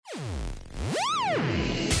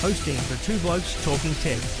hosting for Two Blokes Talking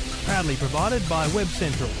Tech, proudly provided by Web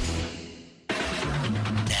Central.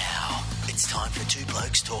 Now, it's time for Two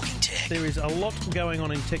Blokes Talking Tech. There is a lot going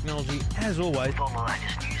on in technology, as always. For the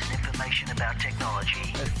latest news and information about technology.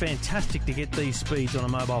 It's fantastic to get these speeds on a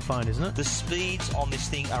mobile phone, isn't it? The speeds on this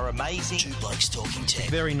thing are amazing. Two Blokes Talking Tech.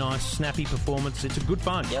 Very nice, snappy performance. It's a good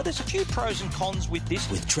phone. Yeah, there's a few pros and cons with this.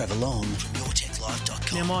 With Trevor Long from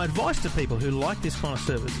YourTechLife.com. Now, my advice to people who like this kind of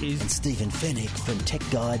service is... And Stephen Fennick from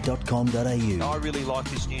TechGuide.com.au. I really like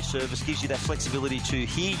this new service. Gives you that flexibility to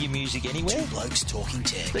hear your music anywhere. Two Blokes Talking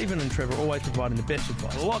Tech. Stephen and Trevor always providing the best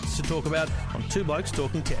advice. Lots to talk about on Two Blokes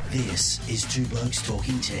Talking Tech. This is Two Blokes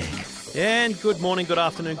Talking Tech. And good morning, good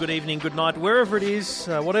afternoon, good evening, good night, wherever it is,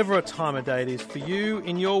 whatever time of day it is for you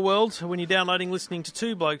in your world, when you're downloading, listening to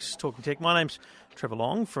Two Blokes Talking Tech. My name's Trevor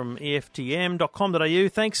Long from EFTM.com.au.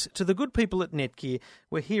 Thanks to the good people at Netgear.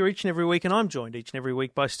 We're here each and every week, and I'm joined each and every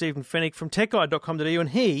week by Stephen Fennick from TechGuide.com.au, and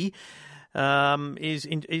he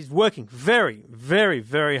is working very, very,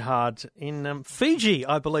 very hard in Fiji,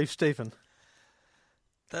 I believe, Stephen.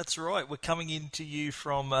 That's right. We're coming into you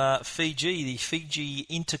from Fiji, the Fiji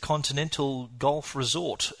Intercontinental Golf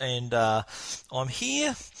Resort. And I'm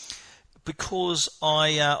here because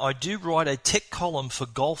I do write a tech column for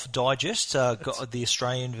Golf Digest, the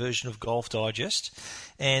Australian version of Golf Digest.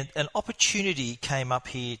 And an opportunity came up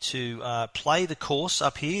here to play the course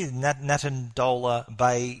up here, Natandola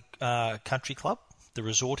Bay Country Club, the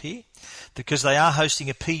resort here, because they are hosting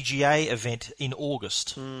a PGA event in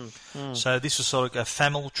August. So this was sort of a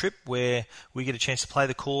family trip where we get a chance to play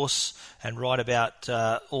the course and write about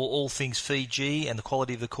all things Fiji and the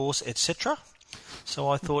quality of the course, etc. So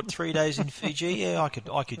I thought 3 days in Fiji, yeah,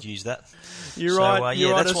 I could use that. You're right.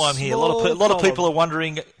 Yeah, that's why I'm here. A lot of people are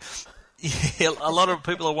wondering. Yeah, a lot of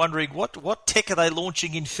people are wondering what tech are they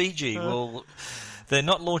launching in Fiji? Well, they're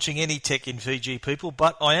not launching any tech in Fiji, people,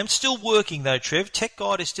 but I am still working though, Trev. Tech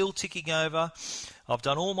Guide is still ticking over. I've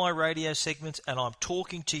done all my radio segments and I'm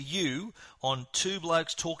talking to you on Two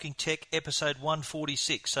Blokes Talking Tech episode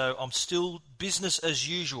 146. So I'm still business as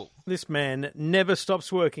usual. This man never stops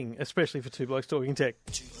working, especially for Two Blokes Talking Tech.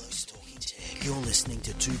 Two Blokes Talking Tech. You're listening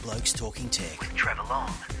to Two Blokes Talking Tech. With Trevor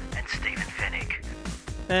Long and Stephen Fennick.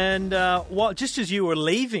 And just as you were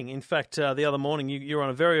leaving, in fact, the other morning, you were on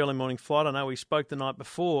a very early morning flight. I know we spoke the night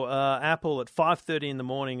before. Apple at 5:30 in the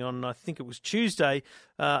morning on, I think it was Tuesday,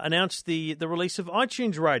 announced the release of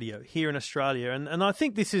iTunes Radio here in Australia. And I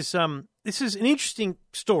think this is an interesting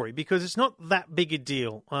story because it's not that big a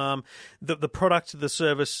deal. The product, the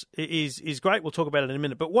service is great. We'll talk about it in a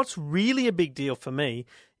minute. But what's really a big deal for me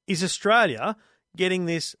is Australia getting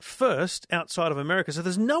this first outside of America. So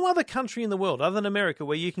there's no other country in the world other than America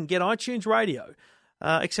where you can get iTunes Radio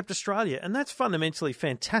except Australia. And that's fundamentally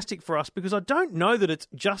fantastic for us because I don't know that it's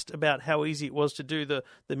just about how easy it was to do the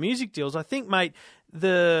music deals. I think, mate,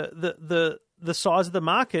 the size of the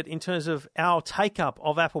market in terms of our take-up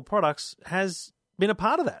of Apple products has been a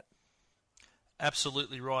part of that.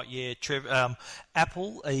 Absolutely right, yeah, Trev.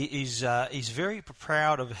 Apple is very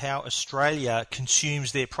proud of how Australia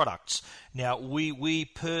consumes their products. Now, we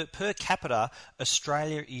per capita,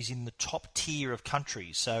 Australia is in the top tier of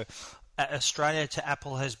countries. So, Australia to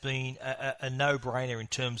Apple has been a no-brainer in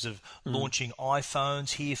terms of launching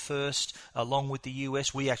iPhones here first, along with the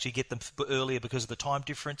US. We actually get them earlier because of the time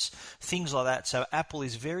difference, things like that. So, Apple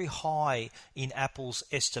is very high in Apple's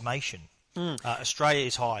estimation. Australia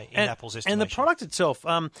is high in Apple's estimation. And the product itself,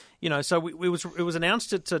 so it was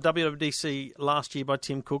announced at WWDC last year by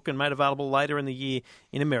Tim Cook and made available later in the year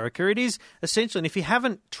in America. It is essentially, and if you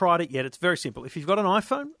haven't tried it yet, it's very simple. If you've got an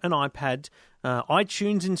iPhone, an iPad,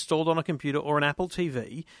 iTunes installed on a computer or an Apple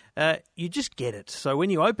TV, you just get it. So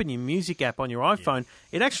when you open your music app on your iPhone,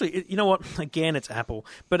 it actually, you know what? Again, it's Apple,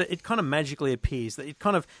 but it kind of magically appears. It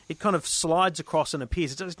kind of slides across and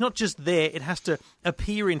appears. It's not just there; it has to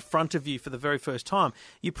appear in front of you for the very first time.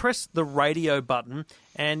 You press the radio button,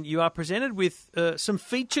 and you are presented with some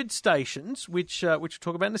featured stations, which we'll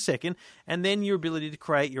talk about in a second, and then your ability to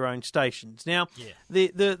create your own stations. Now,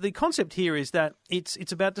 the concept here is that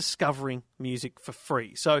it's about discovering music for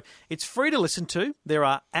free. So it's free to listen to. There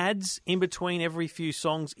are ads in between every few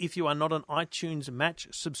songs if you are not an iTunes Match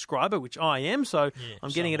subscriber, which I am. So I'm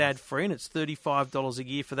getting it ad-free, and it's $35 a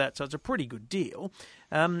year for that. So it's a pretty good deal.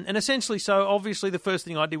 And essentially, so obviously the first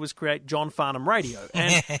thing I did was create John Farnham Radio.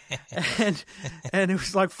 And it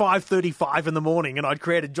was like 5:35 in the morning, and I'd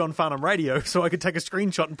created John Farnham Radio so I could take a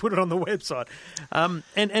screenshot and put it on the website. And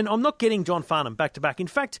I'm not getting John Farnham back to back. In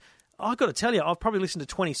fact, I've got to tell you, I've probably listened to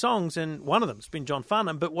 20 songs, and one of them's been John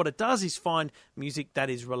Farnham. But what it does is find music that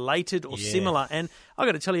is related or similar. And I've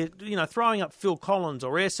got to tell you, throwing up Phil Collins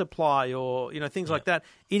or Air Supply or things like that,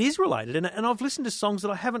 it is related. And I've listened to songs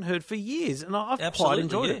that I haven't heard for years, and I've quite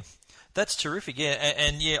enjoyed it. That's terrific,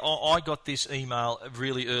 and I got this email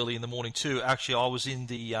really early in the morning too. Actually, I was in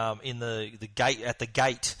the gate at the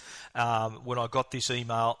gate when I got this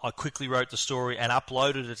email. I quickly wrote the story and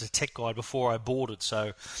uploaded it to Tech Guide before I boarded.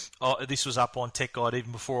 So this was up on Tech Guide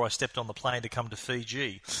even before I stepped on the plane to come to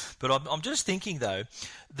Fiji. But I'm just thinking though,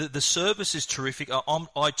 the service is terrific.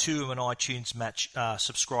 I too am an iTunes Match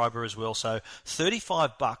subscriber as well. So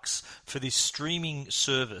 $35 for this streaming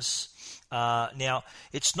service. Now,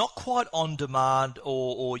 it's not quite on demand,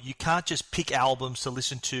 or you can't just pick albums to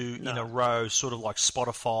listen to in a row, sort of like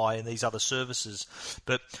Spotify and these other services.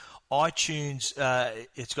 But iTunes,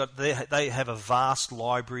 they have a vast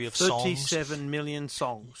library of 37 million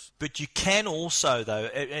songs. But you can also, though,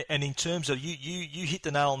 and in terms of you hit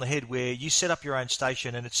the nail on the head where you set up your own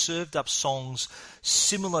station and it served up songs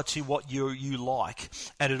similar to what you like,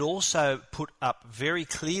 and it also put up very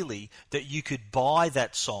clearly that you could buy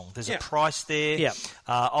that song. There's a price there. Yeah.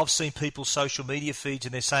 I've seen people's social media feeds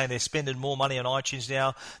and they're saying they're spending more money on iTunes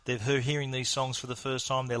now. They're hearing these songs for the first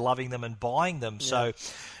time. They're loving them and buying them. Yeah. So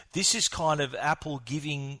this is kind of Apple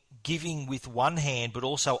giving with one hand, but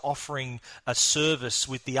also offering a service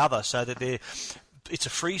with the other, so that it's a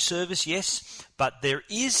free service, yes, but there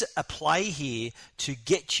is a play here to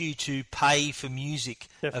get you to pay for music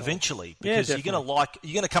eventually, because you're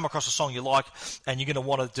going to come across a song you like, and you're going to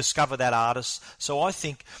want to discover that artist. So I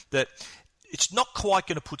think that it's not quite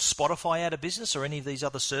going to put Spotify out of business or any of these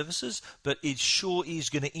other services, but it sure is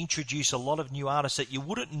going to introduce a lot of new artists that you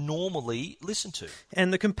wouldn't normally listen to.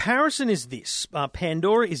 And the comparison is this.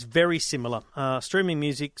 Pandora is very similar. Streaming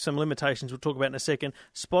music, some limitations we'll talk about in a second.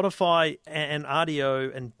 Spotify and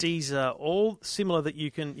Rdio and Deezer, all similar, that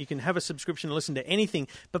you can have a subscription and listen to anything,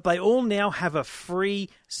 but they all now have a free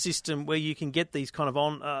system where you can get these kind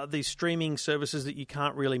of these streaming services that you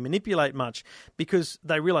can't really manipulate much, because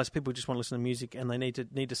they realise people just want to listen to music and they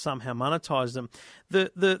need to somehow monetize them.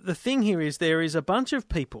 The thing here is there is a bunch of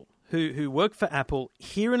people who work for Apple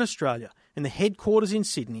here in Australia, in the headquarters in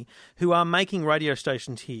Sydney, who are making radio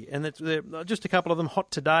stations here. And they're just a couple of them: Hot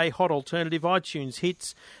Today, Hot Alternative, iTunes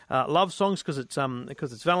Hits, Love Songs, because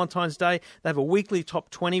it's Valentine's Day. They have a weekly top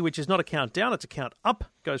 20, which is not a countdown, it's a count up,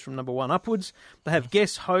 goes from number 1 upwards. They have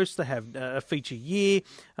guest hosts, they have a feature year,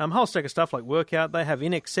 a whole stack of stuff like Workout. They have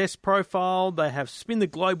In Excess Profile, they have Spin the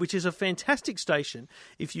Globe, which is a fantastic station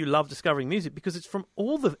if you love discovering music, because it's from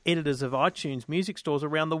all the editors of iTunes music stores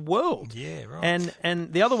around the world. Yeah, right.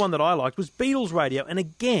 And the other one that I liked was Beatles Radio. And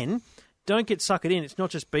again, don't get suckered in. It's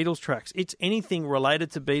not just Beatles tracks. It's anything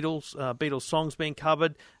related to Beatles, Beatles songs being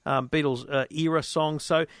covered, Beatles era songs.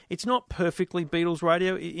 So it's not perfectly Beatles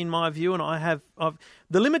radio in my view. And I've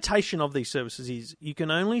the limitation of these services is you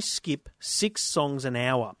can only skip 6 songs an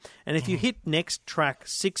hour. And if you hit next track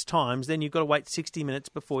 6 times, then you've got to wait 60 minutes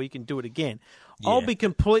before you can do it again. Yeah. I'll be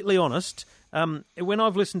completely honest. When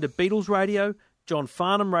I've listened to Beatles radio, John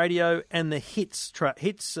Farnham Radio, and the Hits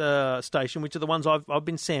station, which are the ones I've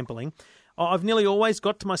been sampling, I've nearly always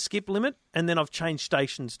got to my skip limit, and then I've changed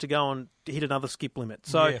stations to go on to hit another skip limit.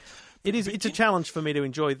 So it's a challenge for me to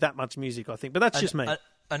enjoy that much music, I think. But that's just me.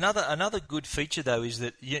 Another good feature, though, is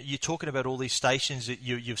that you're talking about all these stations that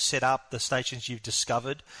you've set up, the stations you've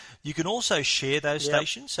discovered. You can also share those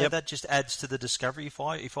stations, so that just adds to the discovery.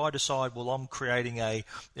 If I decide, well, I'm creating a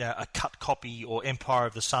cut copy or Empire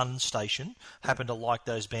of the Sun station, happen to like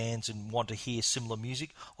those bands and want to hear similar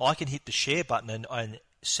music, I can hit the share button and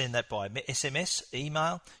send that by SMS,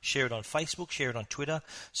 email, share it on Facebook, share it on Twitter.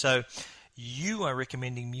 So you are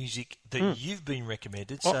recommending music that you've been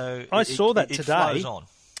recommended. So I saw that today. It flows on.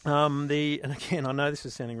 And again, I know this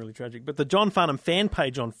is sounding really tragic, but the John Farnham fan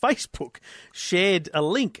page on Facebook shared a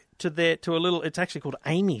link to a little, it's actually called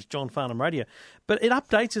Amy's John Farnham Radio, but it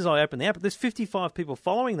updates as I open the app. There's 55 people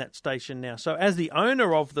following that station now. So as the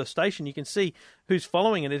owner of the station, you can see who's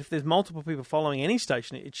following it. If there's multiple people following any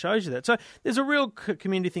station, it shows you that. So there's a real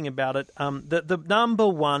community thing about it. The number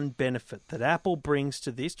one benefit that Apple brings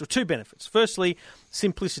to this, or 2 benefits. Firstly,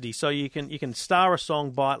 simplicity. So you can star a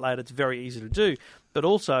song, buy it later. It's very easy to do. But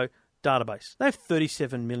also database. They have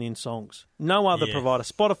 37 million songs. No other provider.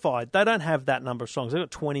 Spotify, they don't have that number of songs. They've got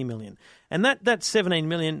 20 million. And that 17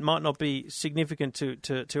 million might not be significant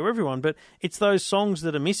to everyone, but it's those songs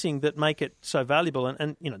that are missing that make it so valuable.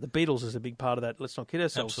 And the Beatles is a big part of that. Let's not kid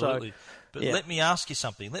ourselves. Absolutely. But let me ask you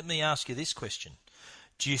something. Let me ask you this question.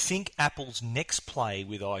 Do you think Apple's next play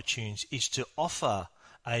with iTunes is to offer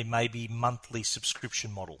a maybe monthly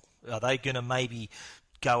subscription model? Are they going to maybe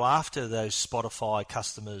go after those Spotify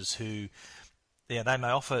customers who, they may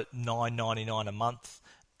offer $9.99 a month,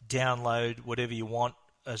 download whatever you want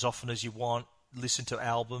as often as you want, listen to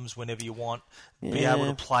albums whenever you want, be able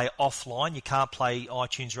to play offline. You can't play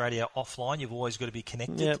iTunes Radio offline. You've always got to be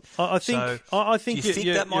connected. Yeah, I think. I think do you think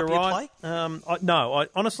that might be right. a play? No,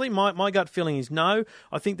 honestly, my gut feeling is no.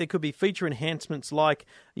 I think there could be feature enhancements like,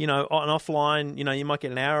 an offline. You might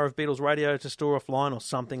get an hour of Beatles Radio to store offline or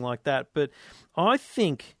something like that. But I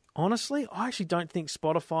think. Honestly, I actually don't think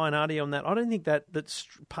Spotify and RDO on that. I don't think that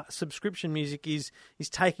subscription music is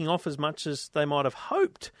taking off as much as they might have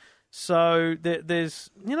hoped. So there's,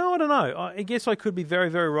 I don't know. I guess I could be very,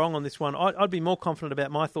 very wrong on this one. I'd be more confident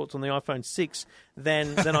about my thoughts on the iPhone 6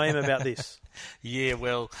 than I am about this. Yeah,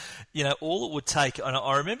 well, all it would take, and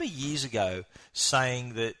I remember years ago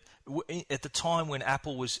saying that at the time when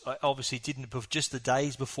Apple was obviously just the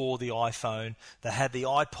days before the iPhone, they had the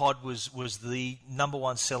iPod was the number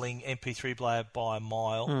one selling MP3 player by a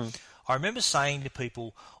mile. I remember saying to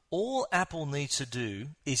people, all Apple needs to do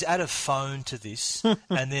is add a phone to this,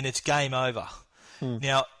 and then it's game over.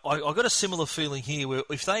 Now, I got a similar feeling here where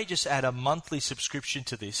if they just add a monthly subscription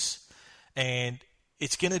to this, and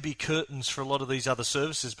it's going to be curtains for a lot of these other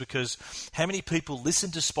services, because how many people listen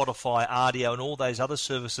to Spotify, RDO, and all those other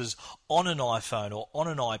services on an iPhone or on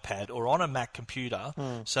an iPad or on a Mac computer?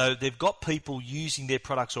 So they've got people using their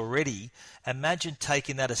products already. Imagine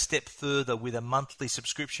taking that a step further with a monthly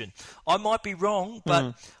subscription. I might be wrong,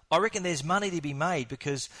 but I reckon there's money to be made,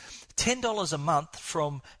 because $10 a month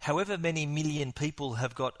from however many million people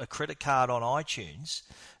have got a credit card on iTunes.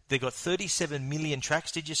 They've got 37 million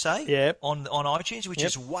tracks, did you say? Yep. On iTunes, which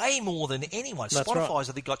is way more than anyone. That's Spotify's, right.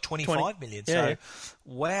 I think, got 25 million. So,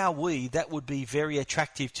 wowee, that would be very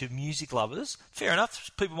attractive to music lovers. Fair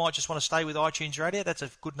enough. People might just want to stay with iTunes Radio. That's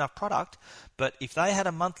a good enough product. But if they had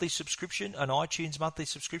a monthly subscription, an iTunes monthly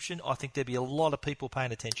subscription, I think there'd be a lot of people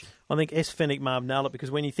paying attention. I think S. Fenwick Marv nailed it,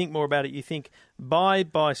 because when you think more about it, you think buy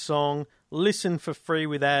by song, listen for free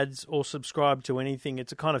with ads, or subscribe to anything.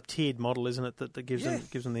 It's a kind of tiered model, isn't it, that gives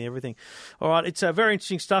them the everything. All right, it's very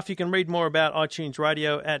interesting stuff. You can read more about iTunes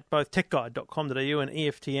Radio at both techguide.com.au and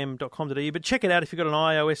EFTM.com.au, but check it out if you've got an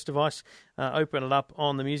iOS device. Open it up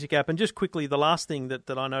on the music app. And just quickly, the last thing that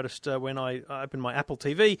I noticed when I opened my Apple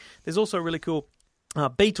TV, there's also a really cool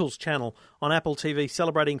Beatles channel on Apple TV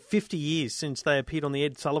celebrating 50 years since they appeared on the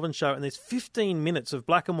Ed Sullivan Show, and there's 15 minutes of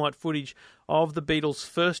black and white footage of the Beatles'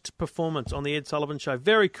 first performance on the Ed Sullivan Show.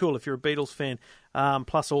 Very cool if you're a Beatles fan,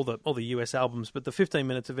 plus all the US albums, but the 15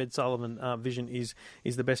 minutes of Ed Sullivan vision is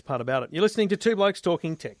the best part about it. You're listening to Two Blokes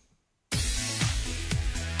Talking Tech.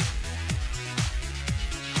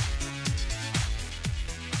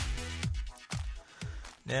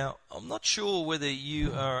 Now, I'm not sure whether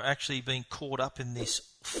you are actually being caught up in this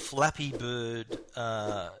Flappy Bird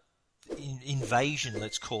invasion,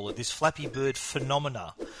 let's call it, this Flappy Bird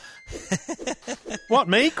phenomena. What,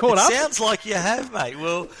 me? Caught up? Sounds like you have, mate.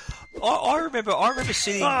 Well, I remember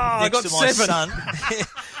sitting next to my son.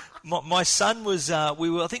 My son was, I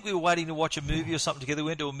think we were waiting to watch a movie or something together. We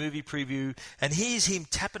went to a movie preview, and here's him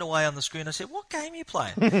tapping away on the screen. I said, what game are you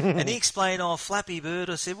playing? And he explained, Flappy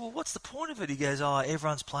Bird. I said, well, what's the point of it? He goes,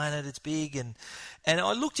 everyone's playing it, it's big. And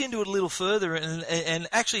I looked into it a little further and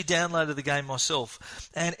actually downloaded the game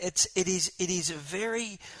myself. And it's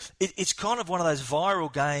kind of one of those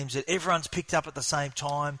viral games that everyone's picked up at the same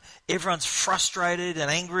time. Everyone's frustrated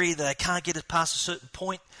and angry that they can't get it past a certain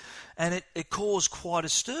point. And it caused quite a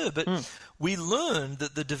stir. But we learned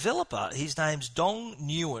that the developer, his name's Dong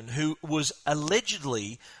Nguyen, who was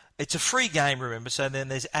allegedly, it's a free game, remember, so then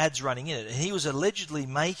there's ads running in it. And he was allegedly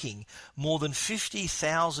making more than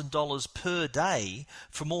 $50,000 per day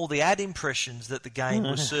from all the ad impressions that the game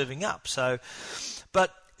was serving up. So,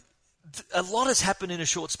 but a lot has happened in a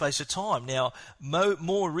short space of time. Now,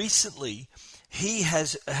 more recently, he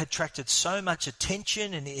has attracted so much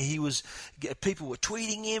attention, and people were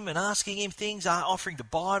tweeting him and asking him things, offering to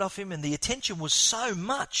buy it off him, and the attention was so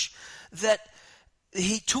much that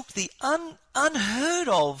he took the unheard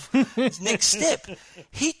of next step.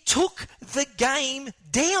 He took the game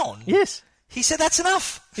down. Yes. He said, that's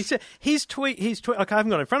enough. He said his tweet. Okay, I haven't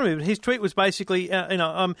got it in front of me, but his tweet was basically,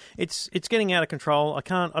 it's getting out of control.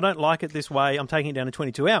 I don't like it this way. I'm taking it down in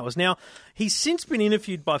 22 hours. Now, he's since been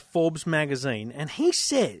interviewed by Forbes magazine, and he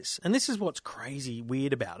says, and this is what's crazy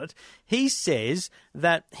weird about it, he says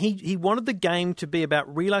that he wanted the game to be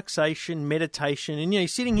about relaxation, meditation, and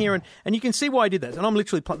he's sitting here, and you can see why he did that. And I'm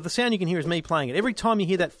literally, the sound you can hear is me playing it. Every time you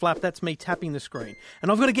hear that flap, that's me tapping the screen. And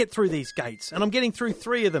I've got to get through these gates, and I'm getting through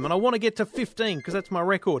 3 of them, and I want to get to 15 because that's my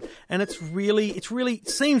record. record. And it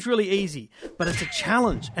seems really easy, but it's a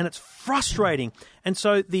challenge and it's frustrating. And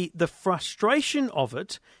so the frustration of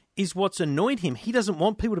it is what's annoyed him. He doesn't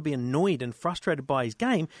want people to be annoyed and frustrated by his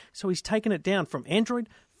game, so he's taken it down from Android,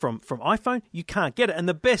 from iPhone. You can't get it. And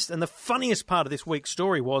the best and the funniest part of this week's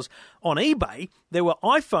story was on eBay, there were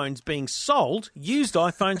iPhones being sold, used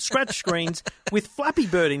iPhones, scratch screens, with Flappy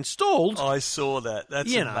Bird installed. I saw that.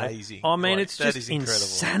 That's amazing. I mean, it's just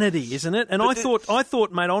insanity, isn't it? And I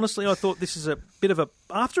thought, mate, honestly, I thought this is a bit of a...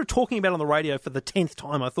 After talking about it on the radio for the 10th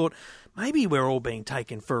time, I thought maybe we're all being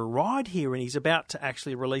taken for a ride here and he's about to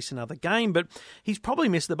actually release another game. But he's probably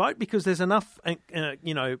missed the boat because there's enough,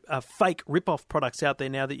 fake rip-off products out there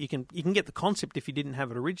now that you can get the concept if you didn't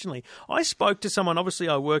have it originally. I spoke to someone, obviously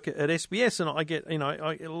I work at SBS and I get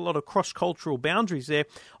a lot of cross-cultural boundaries there.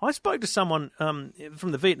 I spoke to someone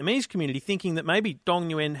from the Vietnamese community thinking that maybe Dong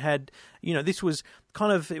Nguyen had, this was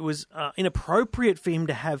it was inappropriate for him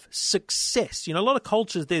to have success. A lot of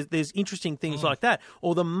cultures, there's interesting things like that,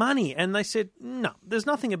 or the money. And they said, no, there's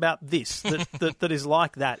nothing about this that is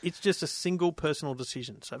like that. It's just a single personal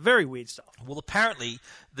decision. So very weird stuff. Well, apparently,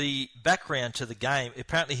 the background to the game,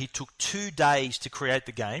 apparently he took 2 days to create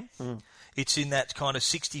the game. It's in that kind of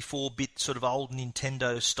 64-bit sort of old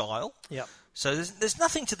Nintendo style. Yep. So there's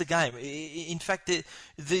nothing to the game. In fact,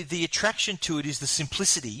 the attraction to it is the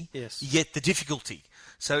simplicity, yet the difficulty.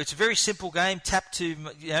 So it's a very simple game. Tap to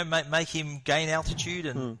make him gain altitude,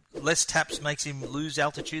 and less taps makes him lose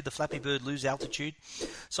altitude. The Flappy Bird lose altitude.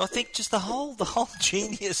 So I think just the whole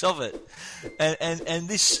genius of it, and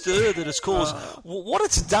this stir that it's caused, what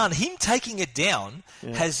it's done, him taking it down,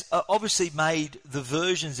 has obviously made the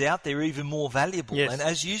versions out there even more valuable. Yes. And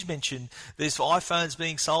as you mentioned, there's iPhones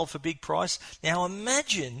being sold for big price. Now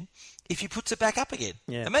imagine if he puts it back up again.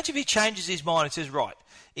 Yeah. Imagine if he changes his mind and says, right,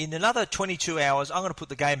 in another 22 hours, I'm going to put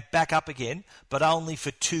the game back up again, but only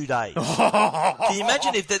for 2 days. Can you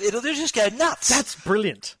imagine if it'll just go nuts? That's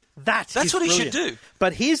brilliant. That's what brilliant. He should do.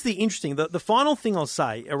 But here's the interesting, the final thing I'll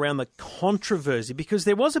say around the controversy, because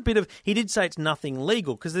there was a bit of, he did say it's nothing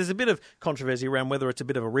legal, because there's a bit of controversy around whether it's a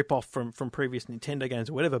bit of a rip-off from previous Nintendo games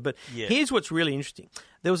or whatever. But here's what's really interesting.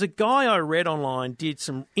 There was a guy I read online, did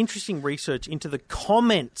some interesting research into the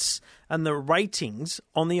comments and the ratings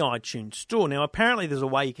on the iTunes store. Now, apparently there's a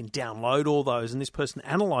way you can download all those, and this person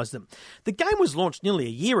analysed them. The game was launched nearly a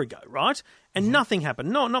year ago, right? And nothing happened.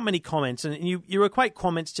 Not many comments. And you equate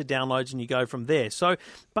comments to downloads and you go from there. So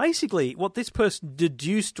basically what this person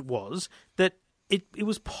deduced was that it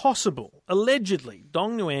was possible, allegedly,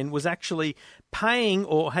 Dong Nguyen was actually paying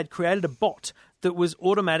or had created a bot that was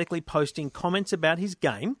automatically posting comments about his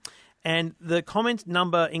game. And the comment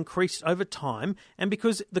number increased over time. And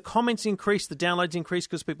because the comments increase, the downloads increase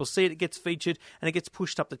because people see it, it gets featured and it gets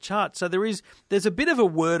pushed up the chart. So there's a bit of a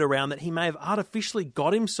word around that he may have artificially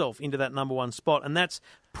got himself into that number one spot. And that's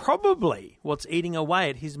probably what's eating away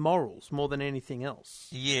at his morals more than anything else.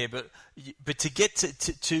 Yeah, but to get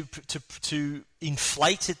to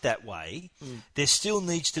inflate it that way, there still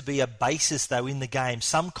needs to be a basis though in the game,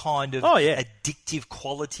 some kind of addictive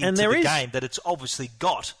quality to the game that it's obviously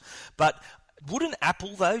got. But wouldn't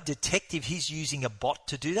Apple, though, detect if he's using a bot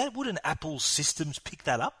to do that? Wouldn't Apple's systems pick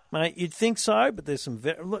that up? Mate, you'd think so, but there's some...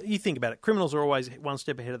 you think about it. Criminals are always one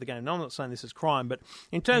step ahead of the game. No, I'm not saying this is crime, but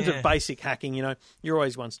in terms of basic hacking, you're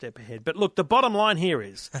always one step ahead. But look, the bottom line here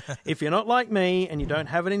is, if you're not like me and you don't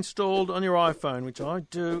have it installed on your iPhone, which I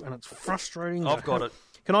do, and it's frustrating... I've got it.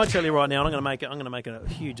 Can I tell you right now, I'm going to make a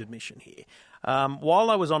huge admission here.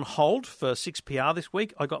 While I was on hold for 6PR this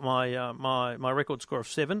week, I got my record score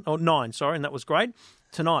of 9, and that was great.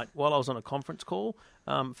 Tonight, while I was on a conference call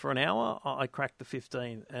for an hour, I cracked the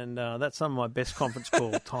 15, and that's some of my best conference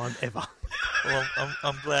call time ever. Well,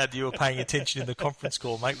 I'm glad you were paying attention in the conference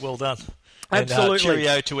call, mate. Well done. Absolutely. And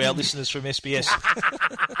cheerio to our listeners from SBS.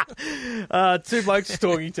 Two Blokes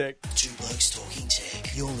Talking Tech. Two Blokes Talking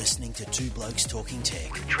Tech. You're listening to Two Blokes Talking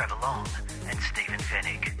Tech. With Trevor Long and Stephen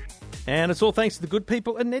Fennick. And it's all thanks to the good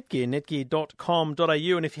people at Netgear,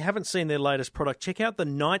 netgear.com.au. And if you haven't seen their latest product, check out the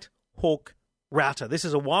Nighthawk router. This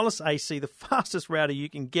is a wireless AC, the fastest router you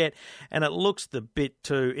can get, and it looks the bit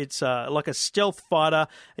too. It's like a stealth fighter.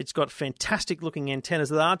 It's got fantastic looking antennas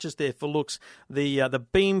that aren't just there for looks. The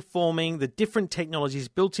beam forming, the different technologies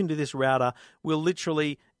built into this router will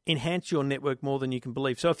literally enhance your network more than you can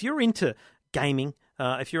believe. So if you're into gaming,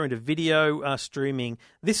 if you're into video streaming,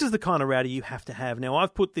 this is the kind of router you have to have. Now,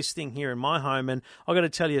 I've put this thing here in my home, and I've got to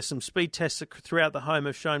tell you, some speed tests throughout the home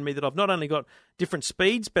have shown me that I've not only got different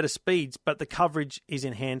speeds, better speeds, but the coverage is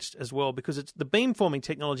enhanced as well, because it's the beamforming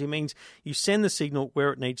technology means you send the signal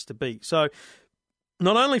where it needs to be. So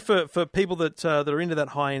Not only for people that are into that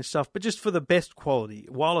high-end stuff, but just for the best quality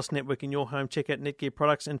wireless network in your home, check out Netgear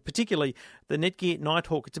products, and particularly the Netgear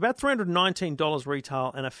Nighthawk. It's about $319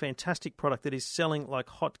 retail and a fantastic product that is selling like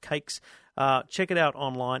hotcakes. Check it out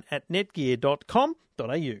online at netgear.com.au.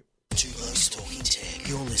 Two Blokes Talking Tech.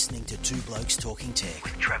 You're listening to Two Blokes Talking Tech.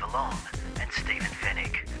 With Trevor Long and Stephen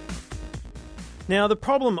Fennick. Now, the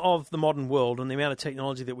problem of the modern world and the amount of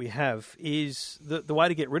technology that we have is the way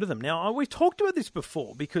to get rid of them. Now, we talked about this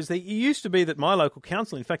before because it used to be that my local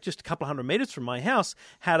council, in fact, just a couple of hundred metres from my house,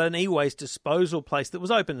 had an e-waste disposal place that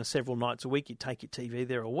was open several nights a week. You'd take your TV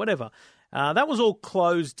there or whatever. That was all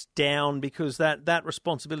closed down because that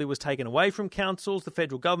responsibility was taken away from councils. The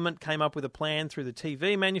federal government came up with a plan through the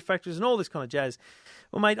TV manufacturers and all this kind of jazz.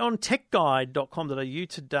 Well, mate, on techguide.com.au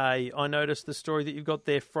today, I noticed the story that you've got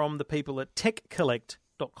there from the people at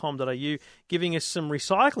techcollect.com.au giving us some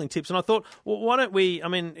recycling tips. And I thought, well, why don't we,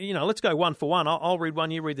 let's go one for one. I'll read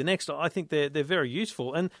one, you read the next. I think they're very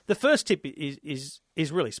useful. And the first tip is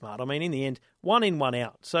really smart. I mean, in the end, one in, one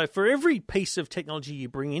out. So for every piece of technology you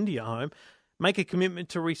bring into your home, make a commitment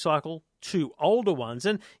to recycle 2 older ones.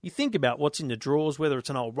 And you think about what's in the drawers, whether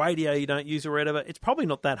it's an old radio you don't use or whatever, it's probably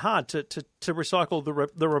not that hard to recycle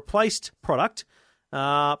the replaced product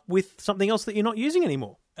with something else that you're not using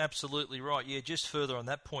anymore. Absolutely right. Yeah, just further on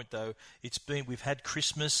that point though, we've had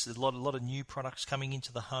Christmas, a lot of new products coming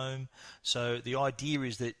into the home. So the idea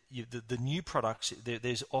is that the new products,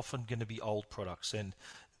 there's often going to be old products, and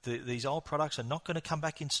these old products are not going to come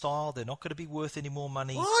back in style. They're not going to be worth any more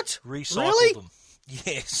money. What? Recycle them.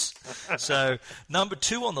 Yes. So number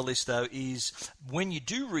 2 on the list, though, is when you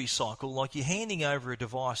do recycle, like you're handing over a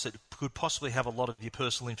device that could possibly have a lot of your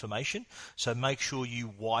personal information, so make sure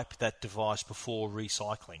you wipe that device before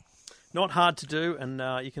recycling. Not hard to do, and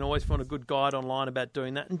you can always find a good guide online about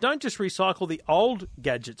doing that. And don't just recycle the old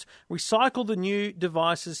gadgets. Recycle the new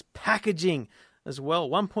devices' packaging as well.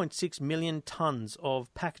 1.6 million tonnes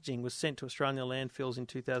of packaging was sent to Australian landfills in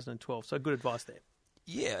 2012. So good advice there.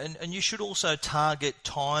 Yeah, and you should also target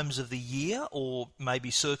times of the year, or maybe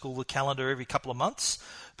circle the calendar every couple of months,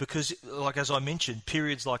 because, like as I mentioned,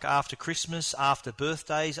 periods like after Christmas, after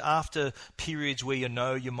birthdays, after periods where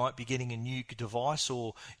you might be getting a new device,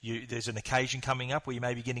 or there's an occasion coming up where you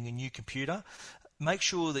may be getting a new computer. Make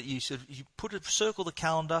sure that you circle the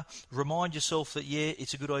calendar, remind yourself that,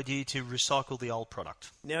 it's a good idea to recycle the old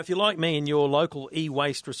product. Now, if you're like me and your local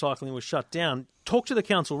e-waste recycling was shut down, talk to the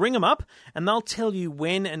council, ring them up, and they'll tell you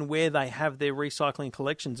when and where they have their recycling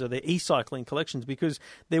collections or their e-cycling collections, because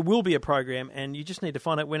there will be a program and you just need to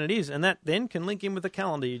find out when it is. And that then can link in with the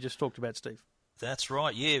calendar you just talked about, Steve. That's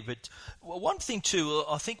right, yeah. But one thing too,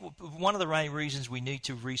 I think one of the main reasons we need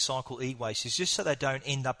to recycle e-waste is just so they don't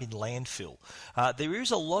end up in landfill. There is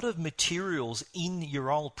a lot of materials in your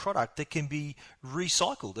old product that can be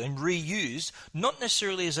recycled and reused, not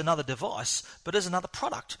necessarily as another device, but as another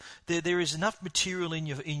product. There is enough material in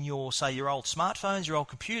your say your old smartphones, your old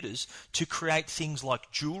computers, to create things like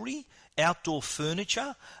jewellery, outdoor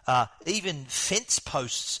furniture, even fence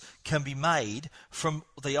posts can be made from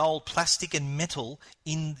the old plastic and metal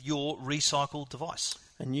in your recycled device.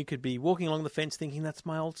 And you could be walking along the fence thinking, that's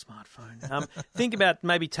my old smartphone. Think about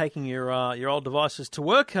maybe taking your old devices to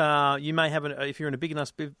work. You may have, if you're in a big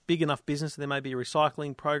enough business, there may be a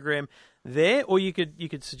recycling program there, or you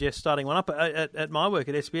could suggest starting one up. At my work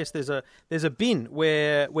at SBS, there's a bin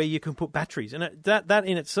where you can put batteries, and that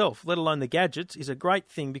in itself, let alone the gadgets, is a great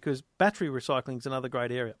thing, because battery recycling is another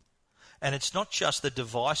great area. And it's not just the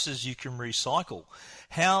devices you can recycle.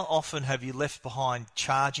 How often have you left behind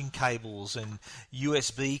charging cables and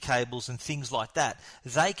USB cables and things like that?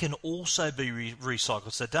 They can also be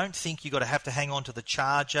recycled. So don't think you've got to have to hang on to the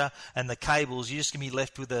charger and the cables. You're just going to be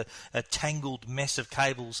left with a tangled mess of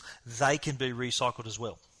cables. They can be recycled as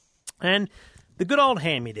well. And the good old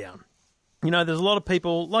hand-me-down. There's a lot of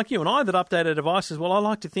people like you and I that update our devices. Well, I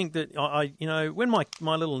like to think that when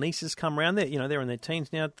my little nieces come around, they're in their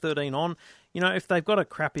teens now, 13 on. If they've got a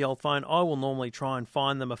crappy old phone, I will normally try and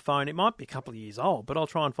find them a phone. It might be a couple of years old, but I'll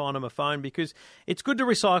try and find them a phone, because it's good to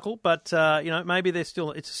recycle. But maybe it's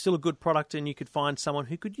still a good product, and you could find someone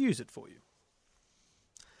who could use it for you.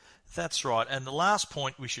 That's right. And the last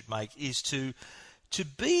point we should make is to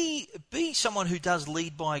be someone who does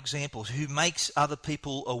lead by example, who makes other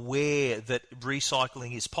people aware that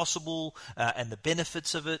recycling is possible and the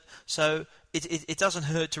benefits of it. So it doesn't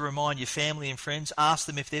hurt to remind your family and friends, ask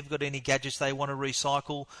them if they've got any gadgets they want to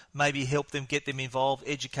recycle, maybe help them, get them involved,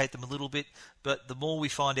 educate them a little bit. But the more we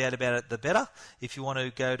find out about it, the better. If you want to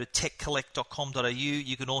go to techcollect.com.au,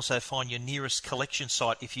 you can also find your nearest collection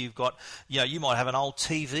site. If you've got, you might have an old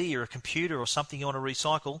TV or a computer or something you want to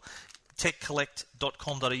recycle.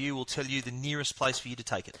 techcollect.com.au will tell you the nearest place for you to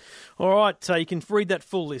take it. All right, you can read that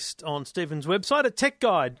full list on Stephen's website at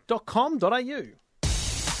techguide.com.au.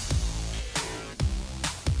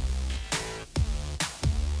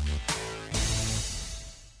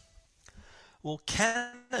 Well,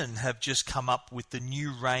 Canon have just come up with the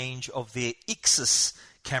new range of their Ixus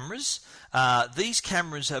cameras. These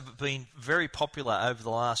cameras have been very popular over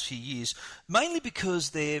the last few years, mainly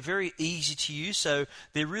because they're very easy to use. So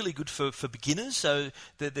they're really good for beginners. So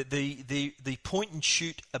the point and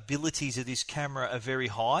shoot abilities of this camera are very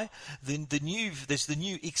high. There's the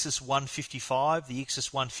new Ixus 155, the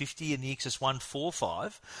Ixus 150, and the Ixus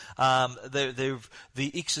 145.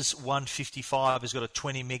 The Ixus 155 has got a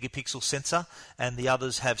 20 megapixel sensor, and the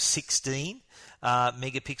others have 16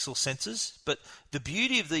 megapixel sensors. But the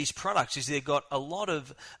beauty of these products is they've got a lot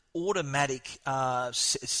of automatic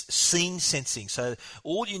scene sensing. So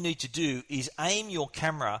all you need to do is aim your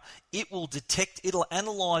camera, it'll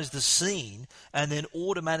analyze the scene and then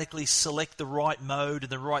automatically select the right mode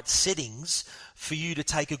and the right settings for you to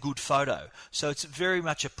take a good photo. So it's very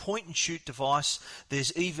much a point and shoot device.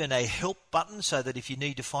 There's even a help button so that if you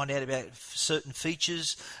need to find out about certain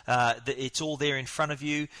features, it's all there in front of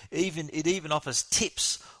you. It even offers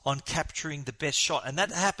tips on capturing the best shot, and that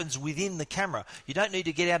happens within the camera. You don't need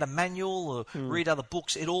to get out a manual or read other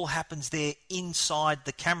books. It all happens there inside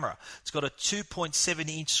the camera. It's got a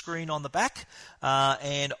 2.7-inch screen on the back,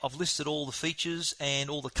 and I've listed all the features and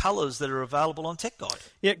all the colours that are available on Tech Guide.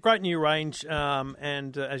 Yeah, great new range,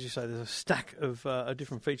 and as you say, there's a stack of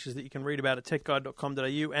different features that you can read about at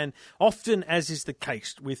techguide.com.au, and often, as is the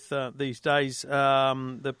case with these days,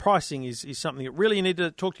 the pricing is something that really you need to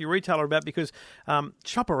talk to your retailer about, because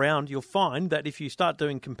shop around, you'll find that if you start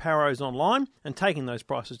doing comparos online and taking those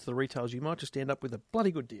prices to the retailers, you might just end up with a bloody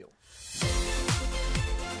good deal.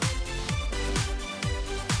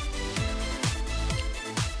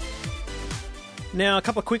 Now, a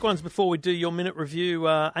couple of quick ones before we do your minute review.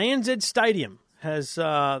 ANZ Stadium has,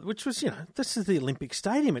 which was, this is the Olympic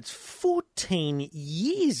Stadium. It's 14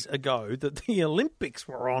 years ago that the Olympics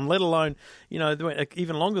were on, let alone,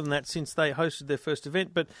 even longer than that since they hosted their first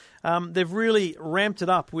event. But they've really ramped it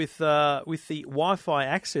up with the Wi-Fi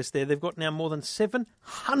access there. They've got now more than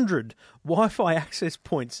 700 Wi-Fi access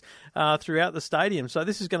points throughout the stadium. So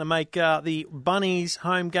this is going to make the Bunnies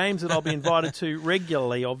home games that I'll be invited to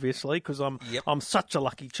regularly, obviously, because I'm such a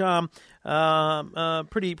lucky charm.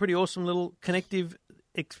 Pretty awesome little connective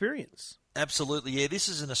experience. Absolutely, yeah. This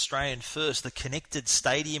is an Australian first, the Connected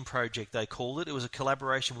Stadium project, they called it. It was a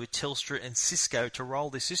collaboration with Telstra and Cisco to roll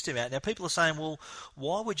this system out. Now, people are saying, well,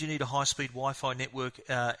 why would you need a high-speed Wi-Fi network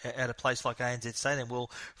at a place like ANZ Stadium? Well,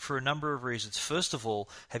 for a number of reasons. First of all,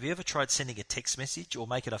 have you ever tried sending a text message or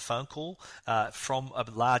making a phone call from a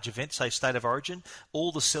large event, say State of Origin?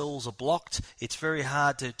 All the cells are blocked. It's very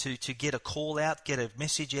hard to get a call out, get a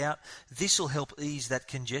message out. This will help ease that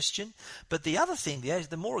congestion. But the other thing,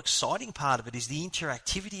 the more exciting part of it is the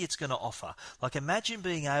interactivity it's going to offer. Like, imagine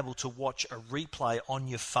being able to watch a replay on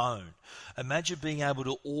your phone. Imagine being able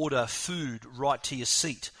to order food right to your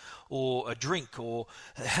seat, or a drink, or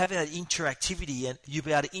have that interactivity, and you'll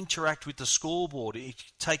be able to interact with the scoreboard,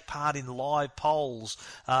 take part in live polls,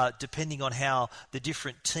 depending on how the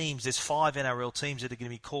different teams, there's 5 NRL teams that are going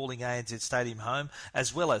to be calling ANZ Stadium home,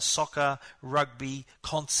 as well as soccer, rugby,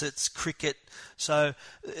 concerts, cricket. So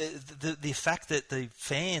the fact that the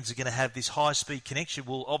fans are going to have this high-speed connection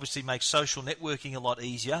will obviously make social networking a lot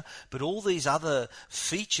easier, but all these other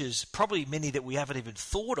features, probably many that we haven't even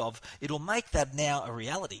thought of, it'll make that now a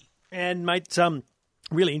reality. And, mate,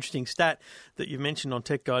 really interesting stat that you mentioned on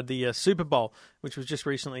Tech Guide, the Super Bowl, which was just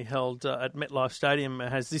recently held at MetLife Stadium,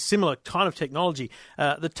 has this similar kind of technology.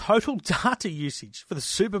 The total data usage for the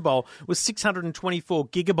Super Bowl was 624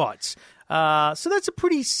 gigabytes. So that's a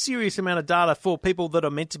pretty serious amount of data for people that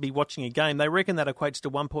are meant to be watching a game. They reckon that equates to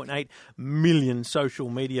 1.8 million social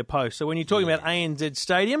media posts. So when you're talking about ANZ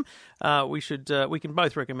Stadium, we can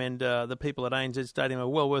both recommend the people at ANZ Stadium are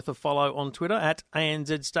well worth a follow on Twitter at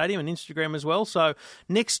ANZ Stadium and Instagram as well. So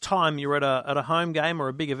next time you're at a home game or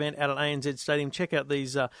a big event out at ANZ Stadium, check out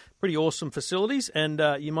these pretty awesome facilities, and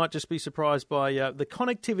you might just be surprised by the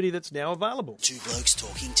connectivity that's now available. Two Blokes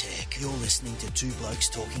Talking Tech. You're listening to Two Blokes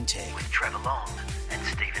Talking Tech. With Trevor Long and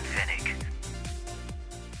Stephen Fennick.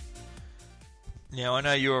 Now, I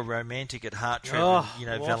know you're a romantic at heart, Trevor.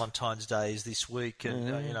 Valentine's Day is this week,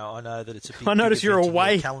 and I know that it's a big. I notice you're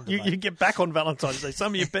away. Calendar, you get back on Valentine's Day.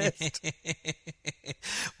 Some of your best.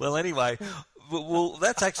 Well, anyway. Well,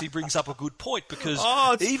 that actually brings up a good point, because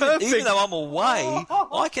even though I'm away,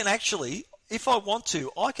 I can actually if I want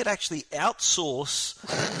to, I could actually outsource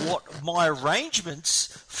what my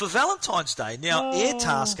arrangements for Valentine's Day. Now,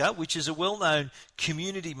 Airtasker, which is a well-known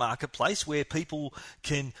community marketplace where people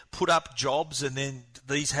can put up jobs and then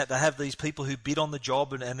they have these people who bid on the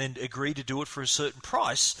job and then agree to do it for a certain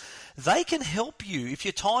price. They can help you. If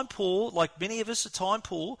you're time poor, like many of us are time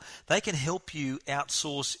poor, they can help you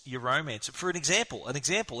outsource your romance. For an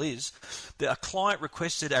example is that a client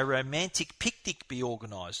requested a romantic picnic be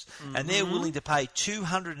organised, and they're willing to pay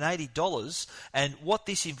 $280. And what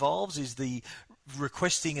this involves is the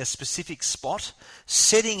requesting a specific spot,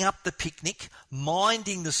 setting up the picnic,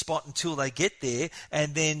 minding the spot until they get there,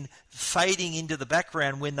 and then fading into the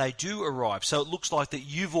background when they do arrive. So it looks like that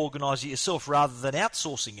you've organised it yourself rather than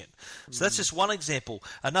outsourcing it. So that's just one example.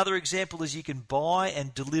 Another example is you can buy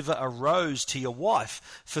and deliver a rose to your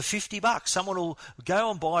wife for $50. Someone will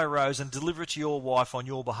go and buy a rose and deliver it to your wife on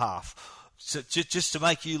your behalf, so just to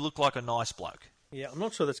make you look like a nice bloke. Yeah, I'm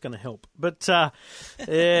not sure that's going to help. But,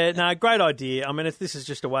 no, great idea. I mean, if this is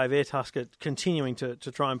just a way of Airtasker continuing to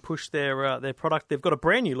try and push their product. They've got a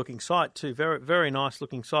brand new looking site too, very, very nice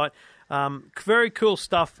looking site. Very cool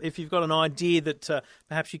stuff if you've got an idea that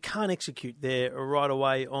perhaps you can't execute there right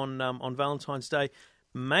away on Valentine's Day.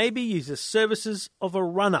 Maybe use the services of a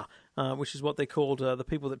runner, which is what they're called, the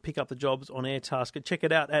people that pick up the jobs on Airtasker. Check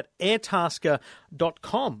it out at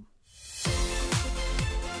airtasker.com.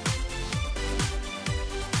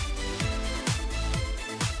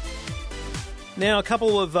 Now, a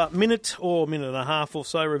couple of minute and a half or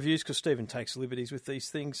so reviews, because Stephen takes liberties with these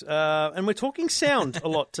things. And we're talking sound a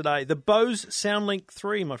lot today. The Bose SoundLink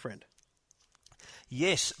 3, my friend.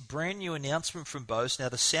 Yes, brand new announcement from Bose. Now,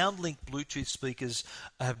 the SoundLink Bluetooth speakers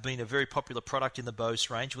have been a very popular product in the Bose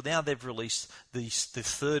range. Well, now they've released the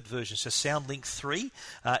third version, so SoundLink 3.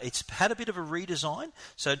 It's had a bit of a redesign.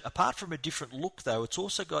 So apart from a different look, though, it's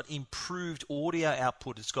also got improved audio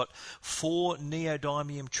output. It's got 4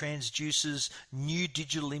 neodymium transducers, new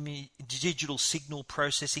digital signal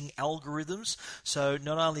processing algorithms. So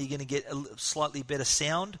not only are you going to get a slightly better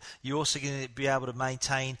sound, you're also going to be able to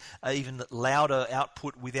maintain even louder output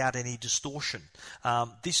without any distortion.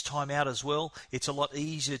 This time out as well, it's a lot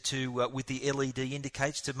easier to with the LED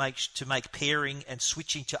indicates to make pairing and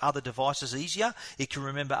switching to other devices easier. It can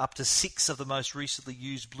remember up to 6 of the most recently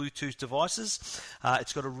used Bluetooth devices.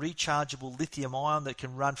 It's got a rechargeable lithium ion that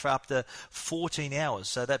can run for up to 14 hours.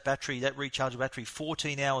 So that rechargeable battery,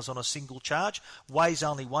 14 hours on a single charge, weighs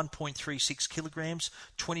only 1.36 kilograms,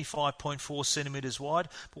 25.4 centimeters wide.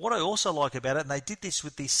 But what I also like about it, and they did this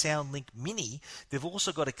with the SoundLink Mini, they've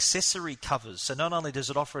also got accessory covers. So not only does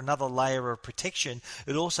it offer another layer of protection,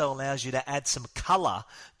 it also allows you to add some colour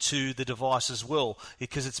to the device as well,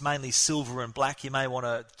 because it's mainly silver and black. You may want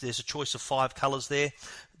to, there's a choice of 5 colours there.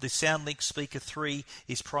 The SoundLink Speaker 3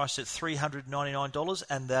 is priced at $399,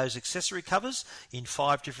 and those accessory covers in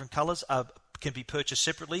 5 different colours can be purchased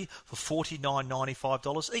separately for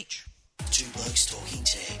 $49.95 each. Two Blokes Talking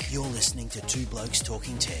Tech. You're listening to Two Blokes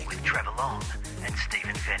Talking Tech with Trevor Long and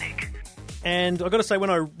Stephen Fennick. And I've got to say, when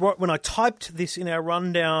I typed this in our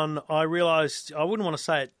rundown, I realised I wouldn't want to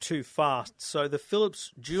say it too fast. So the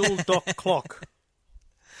Philips Dual Dock Clock.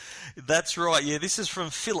 That's right. Yeah, this is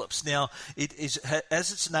from Philips. Now, it is,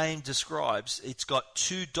 as its name describes, it's got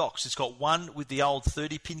 2 docks. It's got one with the old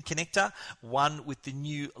 30-pin connector, one with the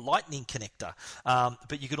new Lightning connector.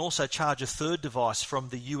 But you can also charge a third device from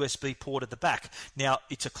the USB port at the back. Now,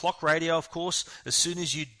 it's a clock radio, of course. As soon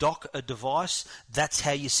as you dock a device, that's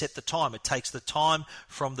how you set the time. It takes the time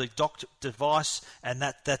from the docked device, and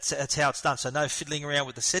that's how it's done. So no fiddling around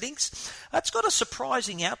with the settings. It's got a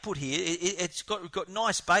surprising output here. It's got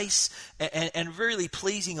nice bass and really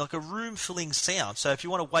pleasing, like a room-filling sound. So if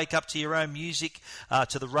you want to wake up to your own music,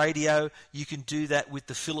 to the radio, you can do that with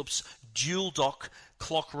the Philips Dual Dock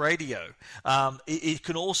Clock Radio. It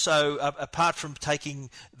can also, apart from taking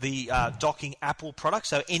the docking Apple product,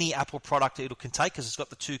 so any Apple product it can take, because it's got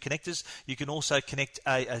the 2 connectors, you can also connect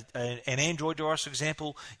an Android device, for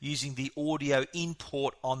example, using the audio in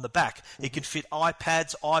port on the back. It can fit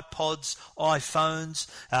iPads, iPods, iPhones.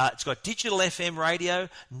 It's got digital FM radio,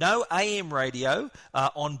 no AM radio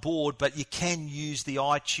on board, but you can use the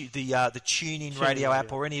TuneIn radio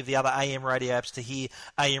app or any of the other AM radio apps to hear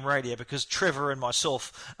AM radio, because Trevor and myself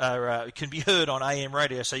can be heard on AM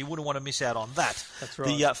radio, so you wouldn't want to miss out on that. That's right.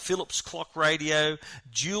 The Philips Clock Radio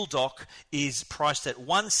Dual Dock is priced at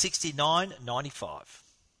 $169.95.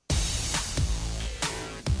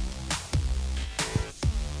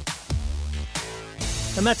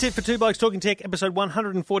 And that's it for Two Blokes Talking Tech, episode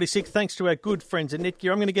 146. Thanks to our good friends at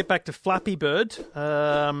Netgear. I'm going to get back to Flappy Bird.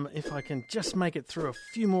 If I can just make it through a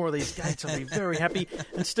few more of these gates, I'll be very happy.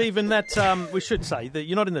 And Stephen, that we should say that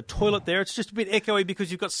you're not in the toilet there. It's just a bit echoey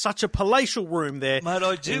because you've got such a palatial room there. Mate,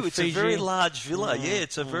 I do. It's Fiji. a very large villa.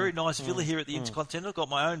 It's a very nice villa here at the Intercontinental. I've got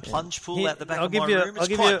my own plunge pool out the back of my room.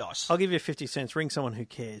 It's quite nice. I'll give you 50 cents. Ring someone who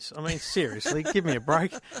cares. I mean, seriously, give me a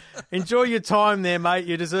break. Enjoy your time there, mate.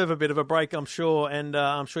 You deserve a bit of a break, I'm sure. And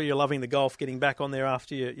I'm sure you're loving the golf, getting back on there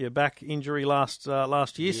after your back injury last year.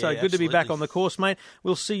 Yeah, So good to be back on the course, mate.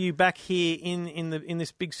 We'll see you back here in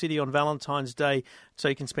this big city on Valentine's Day, so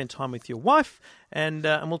you can spend time with your wife. And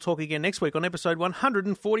we'll talk again next week on episode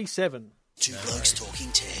 147. Two Blokes Talking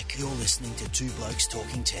Tech. You're listening to Two Blokes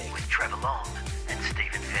Talking Tech with Trevor Long and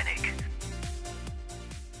Stephen Fennick.